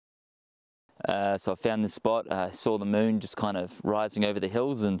So I found this spot, saw the moon just kind of rising over the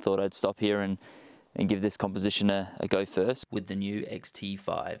hills and thought I'd stop here and give this composition a go first with the new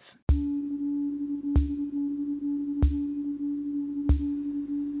X-T5.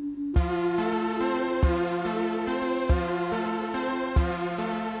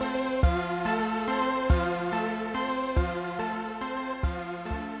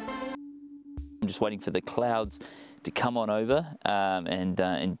 I'm just waiting for the clouds to come on over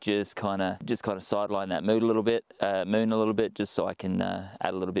and just kind of sideline that moon a little bit, just so I can add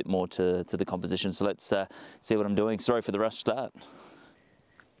a little bit more to the composition. So let's see what I'm doing. Sorry for the rush start.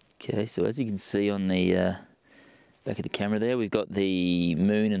 Okay, so as you can see on the back of the camera there, we've got the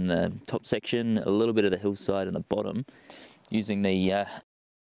moon in the top section, a little bit of the hillside in the bottom, using the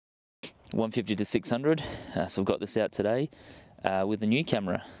 150 to 600. So I've got this out today with the new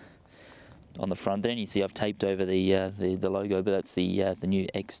camera on the front there, and you see I've taped over the logo, but that's the new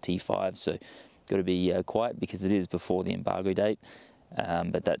X-T5. So got to be quiet because it is before the embargo date,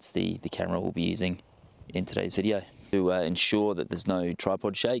 but that's the camera we'll be using in today's video to ensure that there's no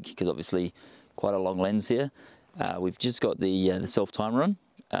tripod shake, because obviously quite a long lens here. We've just got the self timer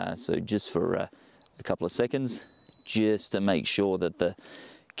on, so just for a couple of seconds, just to make sure that the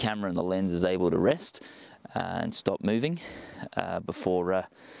camera and the lens is able to rest and stop moving before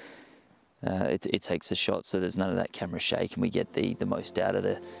it takes a shot, so there's none of that camera shake and we get the most out of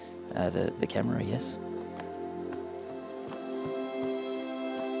the camera, I guess.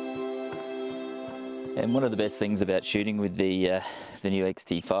 And one of the best things about shooting with the new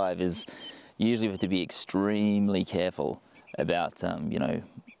X-T5 is usually we have to be extremely careful about you know,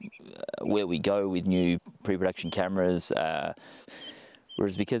 where we go with new pre-production cameras,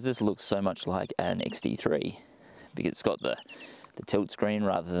 whereas because this looks so much like an X-T3, because it's got the tilt screen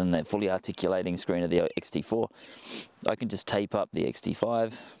rather than the fully articulating screen of the X-T4, I can just tape up the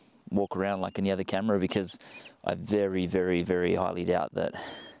X-T5, walk around like any other camera, because I very, very, very highly doubt that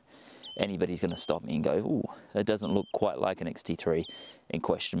anybody's going to stop me and go, ooh, that doesn't look quite like an X-T3, and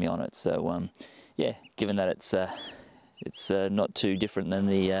question me on it. So yeah, given that it's not too different than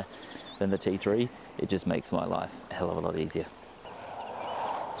the T3, it just makes my life a hell of a lot easier.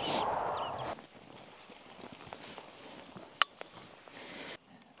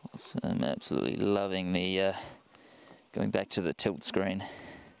 So I'm absolutely loving the going back to the tilt screen.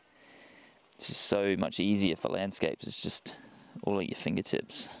 It's just so much easier for landscapes. It's just all at your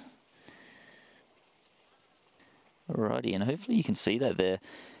fingertips. Alrighty, and hopefully you can see that there.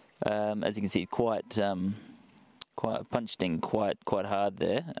 As you can see, quite punched in quite hard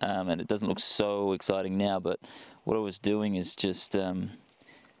there, and it doesn't look so exciting now. But what I was doing is just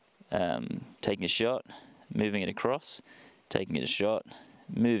taking a shot, moving it across, taking it a shot,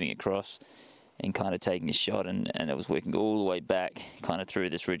 moving across, and kind of taking a shot, and it was working all the way back kind of through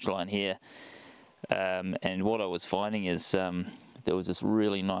this ridge line here. And what I was finding is there was this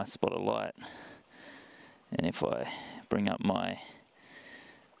really nice spot of light, and if I bring up the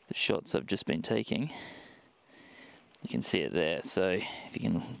shots I've just been taking, you can see it there. So if you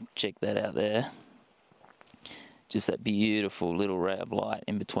can check that out there, just that beautiful little ray of light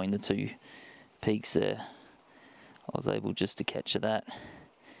in between the two peaks there, I was able just to capture that,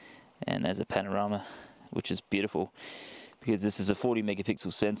 and as a panorama, which is beautiful, because this is a 40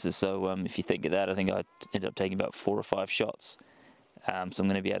 megapixel sensor. So if you think of that, I think I ended up taking about 4 or 5 shots. So I'm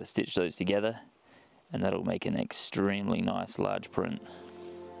going to be able to stitch those together, and that'll make an extremely nice large print.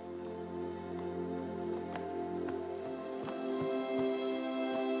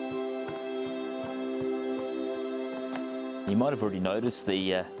 You might have already noticed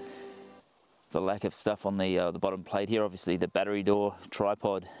the lack of stuff on the bottom plate here. Obviously the battery door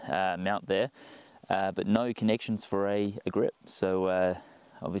tripod mount there, but no connections for a grip. So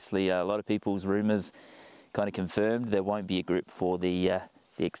obviously a lot of people's rumors kind of confirmed there won't be a grip for the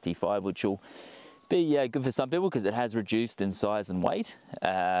X-T5, which will be good for some people because it has reduced in size and weight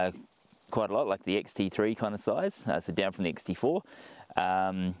quite a lot, like the X-T3 kind of size, so down from the X-T4.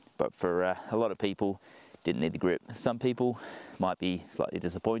 But for a lot of people, didn't need the grip. Some people might be slightly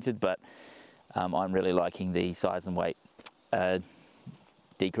disappointed, but I'm really liking the size and weight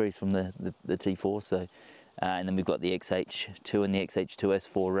decrease from the T4. So, and then we've got the XH2 and the XH2S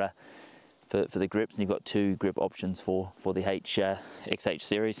for the grips, and you've got 2 grip options for the XH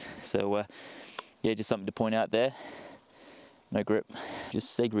series. So yeah, just something to point out there. No grip.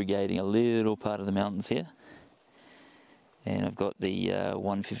 Just segregating a little part of the mountains here, and I've got the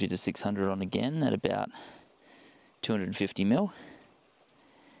 150 to 600 on again at about 250 mil.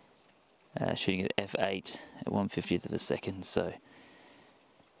 Shooting at f8 at 1/50th of a second. So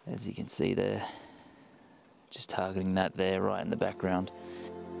as you can see there, just targeting that there right in the background.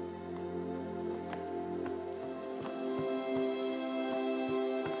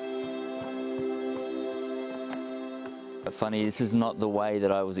 funny, this is not the way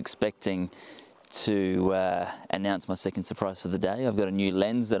that I was expecting to announce my second surprise for the day. I've got a new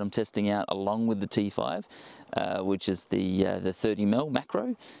lens that I'm testing out along with the T5, which is the 30mm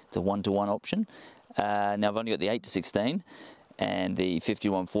macro. It's a 1-to-1 option. Now I've only got the 8-to-16 and the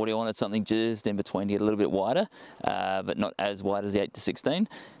 50-140. I wanted something just in between to get a little bit wider, but not as wide as the 8-to-16.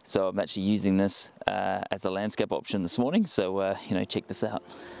 So I'm actually using this as a landscape option this morning. So you know, check this out.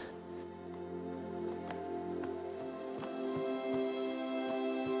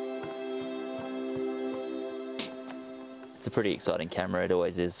 It's a pretty exciting camera. It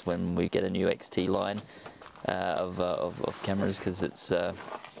always is when we get a new XT line of cameras, because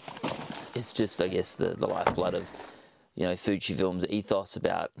it's just, I guess, the lifeblood of, you know, Fujifilm's ethos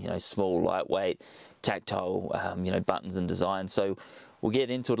about, you know, small, lightweight, tactile, you know, buttons and design. So we'll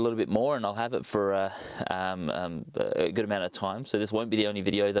get into it a little bit more, and I'll have it for a good amount of time. So this won't be the only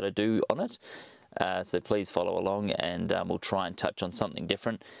video that I do on it. So please follow along, and we'll try and touch on something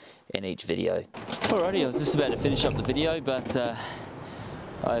different in each video. Alrighty, I was just about to finish up the video, but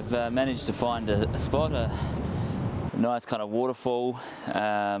I've managed to find a spot, a nice kind of waterfall,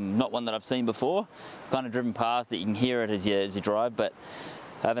 not one that I've seen before. I've kind of driven past it, you can hear it as you drive, but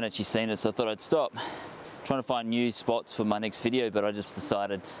I haven't actually seen it, so I thought I'd stop. Trying to find new spots for my next video, but I just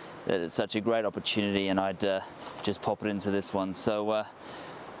decided that it's such a great opportunity, and I'd just pop it into this one. So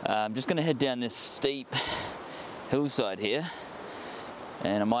I'm just going to head down this steep hillside here,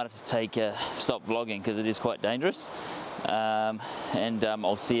 and I might have to stop vlogging because it is quite dangerous, and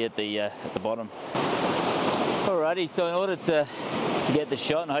I'll see you at the bottom. Alrighty, so in order to get the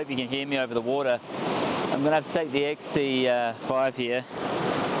shot, and I hope you can hear me over the water, I'm going to have to take the X-T5 here,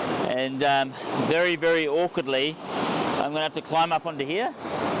 and very, very awkwardly I'm going to have to climb up onto here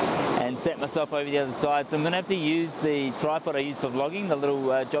and set myself over the other side. So I'm going to have to use the tripod I use for vlogging, the little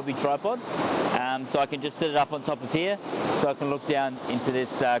jobby tripod, so I can just set it up on top of here, so I can look down into this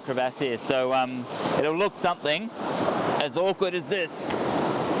crevasse here. So it'll look something as awkward as this.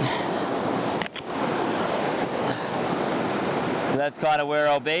 So that's kind of where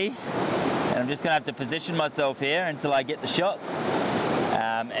I'll be, and I'm just going to have to position myself here until I get the shots,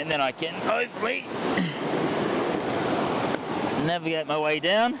 and then I can hopefully navigate my way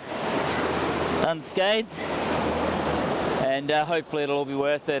down unscathed, and hopefully it'll all be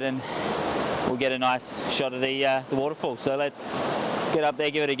worth it, and we'll get a nice shot of the waterfall. So let's get up there,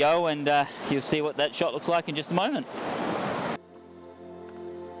 give it a go, and you'll see what that shot looks like in just a moment.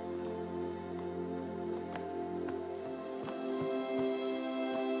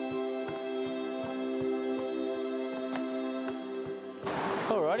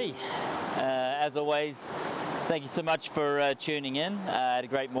 Alrighty, as always, thank you so much for tuning in. I had a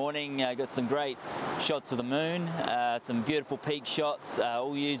great morning, got some great shots of the moon, some beautiful peak shots,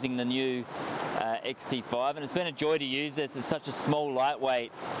 all using the new X-T5, and it's been a joy to use this. It's such a small,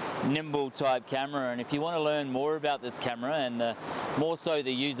 lightweight, nimble type camera, and if you want to learn more about this camera, and more so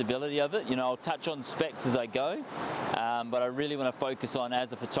the usability of it, you know, I'll touch on specs as I go, but I really want to focus on,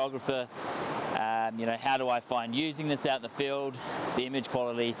 as a photographer, you know, how do I find using this out in the field, the image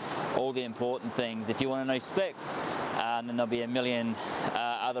quality, all the important things. If you want to know specs, then there'll be a million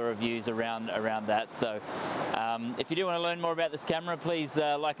other reviews around that. So if you do want to learn more about this camera, please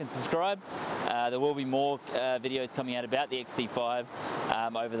like and subscribe. There will be more videos coming out about the X-T5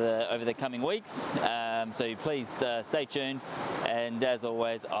 over the coming weeks. So please stay tuned, and as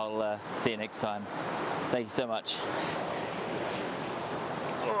always, I'll see you next time. Thank you so much.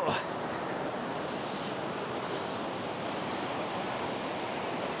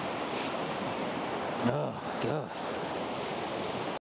 Oh, God.